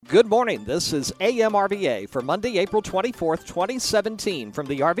Good morning. This is AM RVA for Monday, April 24th, 2017 from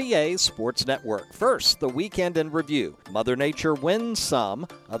the RVA Sports Network. First, the weekend in review. Mother Nature wins some.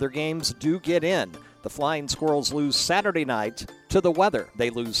 Other games do get in. The Flying Squirrels lose Saturday night to the weather. They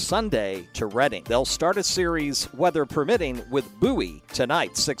lose Sunday to Reading. They'll start a series, weather permitting, with Bowie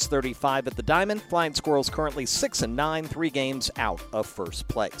tonight, 6:35 at the Diamond. Flying Squirrels currently 6-9, 3 games out of first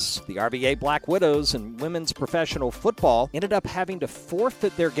place. The RVA Black Widows in women's professional football ended up having to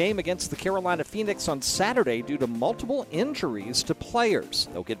forfeit their game against the Carolina Phoenix on Saturday due to multiple injuries to players.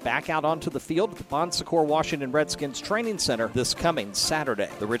 They'll get back out onto the field at the Bon Secours Washington Redskins Training Center this coming Saturday.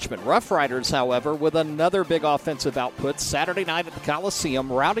 The Richmond Rough Riders, however, with another big offensive output Saturday night at the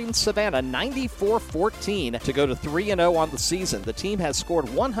Coliseum, routing Savannah 94-14 to go to 3-0 on the season. The team has scored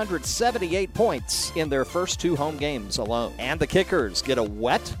 178 points in their first 2 home games alone. And the Kickers get a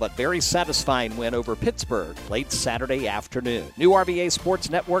wet but very satisfying win over Pittsburgh late Saturday afternoon. New RVA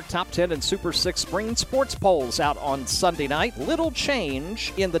Sports Network Top 10 and Super 6 Spring Sports polls out on Sunday night. Little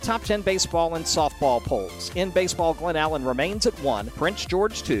change in the Top 10 baseball and softball polls. In baseball, Glen Allen remains at 1, Prince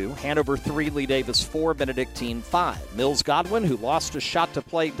George 2, Hanover 3, Lee Davis 4, Benedictine 5. Mills Godwin, who lost a shot to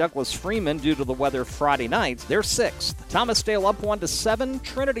play Douglas Freeman due to the weather Friday night, they're 6th. Thomasdale up 1-7.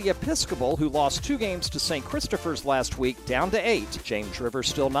 Trinity Episcopal, who lost 2 games to St. Christopher's last week, down to 8. James River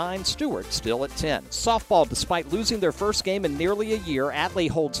still 9. Stewart still at 10. Softball, despite losing their first game in nearly a year, Atlee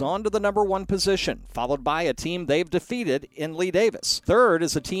holds on to the number 1 position, followed by a team they've defeated in Lee Davis. Third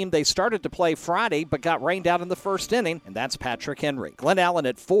is a team they started to play Friday but got rained out in the first inning, and that's Patrick Henry. Glen Allen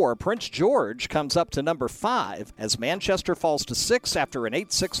at 4. Prince George comes up to number 5 as Manchester falls to 6 after an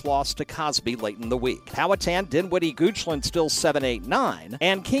 8-6 loss to Cosby late in the week. Powhatan, Dinwiddie, Goochland still 7-8-9,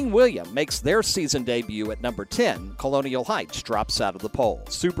 and King William makes their season debut at number 10. Colonial Heights drops out of the poll.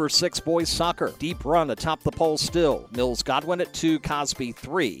 Super 6 boys soccer, deep run atop the poll still. Mills Godwin at 2, Cosby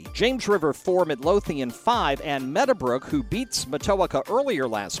 3. James River 4, Midlothian 5, and Meadowbrook, who beats Matoaka earlier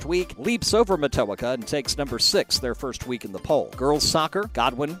last week, leaps over Matoaka and takes number 6 their first week in the poll. Girls soccer,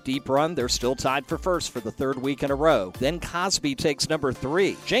 Godwin, deep run, they're still tied for first for the 3rd week in a row. Then Cosby takes number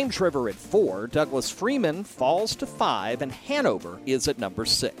 3. James River at 4. Douglas Freeman falls to 5, and Hanover is at number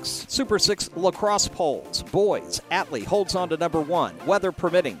 6. Super 6 lacrosse polls. Boys, Atlee holds on to number 1. Weather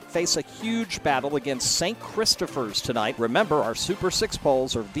permitting, face a huge battle against St. Christopher's tonight. Remember, our Super 6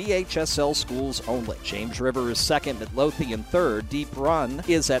 polls are VHSL schools only. James River is 2nd, Midlothian 3rd. Deep Run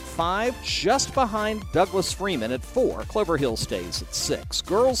is at 5, just behind Douglas Freeman at 4. Clover Hill stays at 6.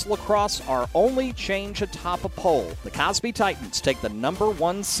 Girls lacrosse, our only change atop a poll. The Cosby Titans take the number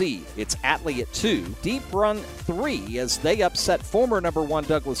 1 seed. It's Atlee at 2. Deep Run 3 as they upset former number 1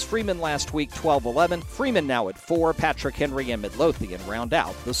 Douglas Freeman last week 12-11. Freeman now at 4. Patrick Henry and Midlothian round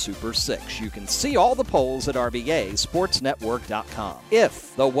out the Super 6. You can see all the polls at RVASportsNetwork.com.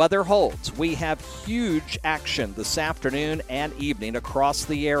 If the weather holds, we have huge action this afternoon and evening across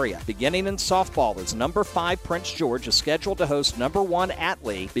the area. Beginning in softball is number 5 Prince George is scheduled to host number 1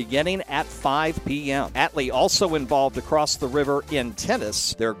 Atlee beginning at 5 p.m. Atlee also involved across the river in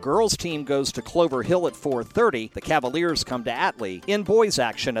tennis. Their girls team goes to Clover Hill at 4:30. The Cavaliers come to Atlee in boys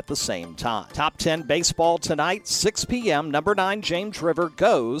action at the same time. Top 10 baseball tonight, 6 p.m. Number 9 James River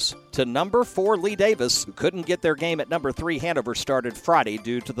goes to number 4 Lee Davis, who couldn't get their game at number 3 Hanover started Friday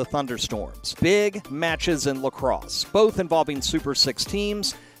due to the thunderstorms. Big matches in lacrosse, both involving Super 6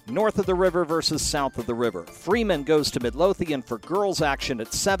 teams. North of the river versus south of the river. Freeman goes to Midlothian for girls action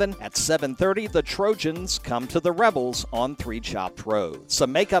at 7. At 7:30, the Trojans come to the Rebels on 3 Chopped Road.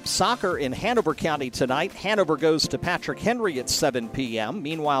 Some make-up soccer in Hanover County tonight. Hanover goes to Patrick Henry at 7 p.m.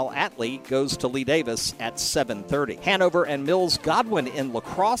 Meanwhile, Atlee goes to Lee Davis at 7:30. Hanover and Mills Godwin in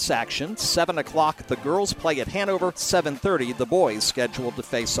lacrosse action. 7 o'clock, the girls play at Hanover. 7:30, the boys scheduled to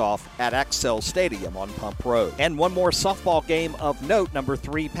face off at Axel Stadium on Pump Road. And one more softball game of note, number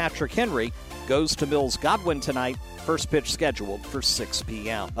 3 Patrick Henry goes to Mills Godwin tonight. First pitch scheduled for 6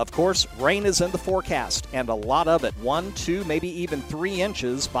 p.m. Of course, rain is in the forecast, and a lot of it. 1, 2, maybe even 3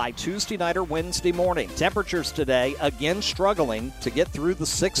 inches by Tuesday night or Wednesday morning. Temperatures today, again struggling to get through the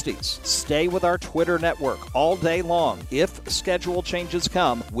 60s. Stay with our Twitter network all day long. If schedule changes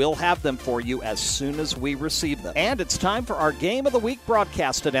come, we'll have them for you as soon as we receive them. And it's time for our Game of the Week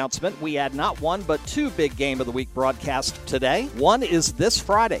broadcast announcement. We had not 1 but 2 big Game of the Week broadcasts today. One is this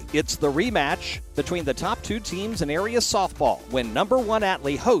Friday. It's the rematch between the top 2 teams in area softball when number 1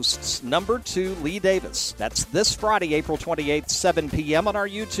 Atlee hosts number 2 Lee Davis. That's this Friday, April 28th, 7 p.m. on our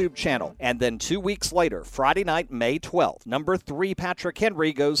YouTube channel. And then 2 weeks later, Friday night, May 12th, number 3 Patrick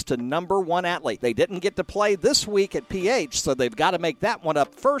Henry goes to number 1 Atlee. They didn't get to play this week at PH, so they've got to make that one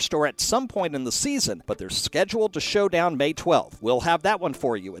up first or at some point in the season, but they're scheduled to show down May 12th. We'll have that one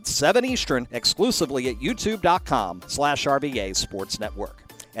for you at 7 Eastern, exclusively at youtube.com/RVA Sports Network.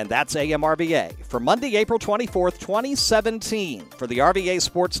 And that's AMRVA for Monday, April 24th, 2017. For the RVA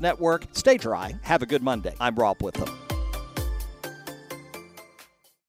Sports Network, stay dry. Have a good Monday. I'm Rob Witham.